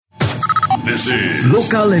This is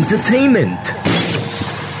Local Entertainment.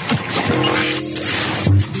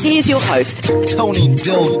 Here's your host, Tony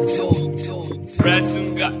Doe.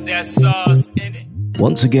 Ransom got that sauce in it.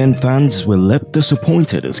 Once again, fans were left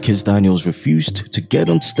disappointed as Kiss Daniels refused to get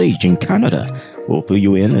on stage in Canada. We'll fill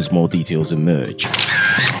you in as more details emerge.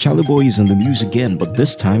 Charlie Boy is in the news again, but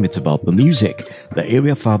this time it's about the music. The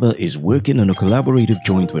area father is working on a collaborative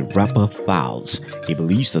joint with rapper Falz. He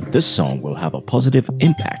believes that this song will have a positive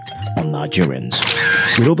impact on Nigerians.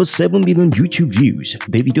 With over 7 million YouTube views,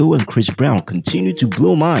 Davido and Chris Brown continue to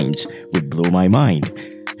blow minds with Blow My Mind.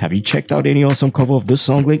 Have you checked out any awesome cover of this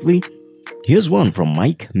song lately? Here's one from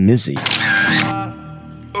Mike Mizzy.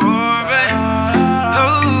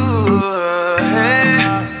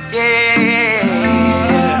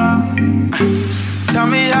 Tell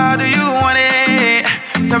me how do you want it?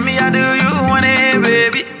 Tell me how do you want it,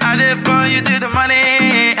 baby? I did for you to the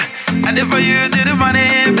money. I did for you to the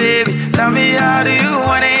money, baby. Tell me how do you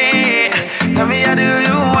want it? Tell me how do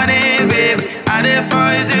you want it, baby? I did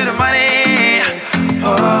for you to the money.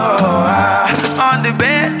 On the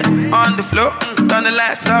bed, on the floor, turn the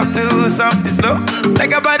lights up to something slow.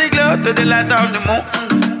 Like a body glow to the light of the moon.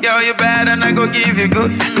 Yo, you bad and I go give you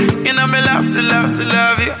good. You know me love to love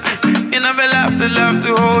you. You know me love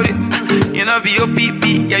to hold it. You know be your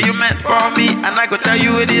PP, yeah you meant for me. And I go tell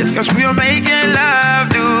you it is, cause we are making love,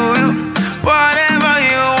 do you? Whatever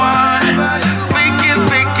you want, fake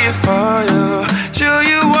it for you. Show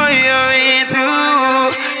you what you're into.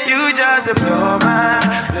 You just blow my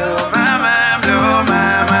mind, blow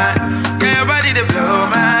my mind. Yeah, your body to blow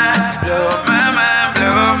my mind,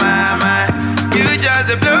 blow my mind. You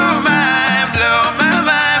just blow my mind, blow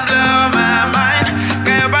my mind.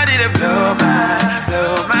 Yeah, your body to blow my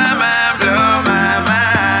mind, blow my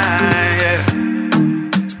mind. Yeah.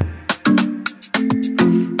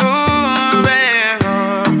 Oh, baby,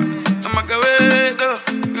 I'm a cavedo,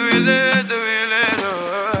 cavedo.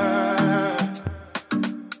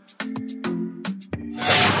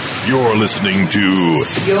 You're listening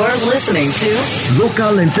to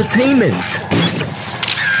Local Entertainment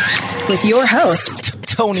With your host,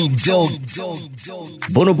 Tony Doe.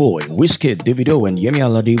 Burna Boy, Wizkid, Davido and Yemi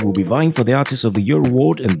Alade will be vying for the Artist of the Year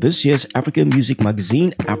award in this year's African Music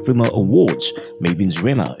Magazine Afrima Awards. Mavins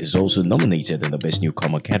Rema is also nominated in the Best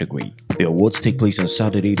Newcomer category. The awards take place on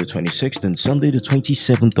Saturday the 26th and Sunday the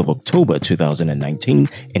 27th of October 2019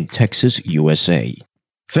 in Texas, USA.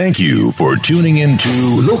 Thank you for tuning in to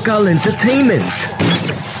Local Entertainment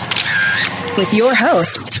With your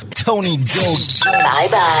host, Tony Doe.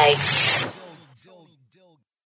 Bye-bye.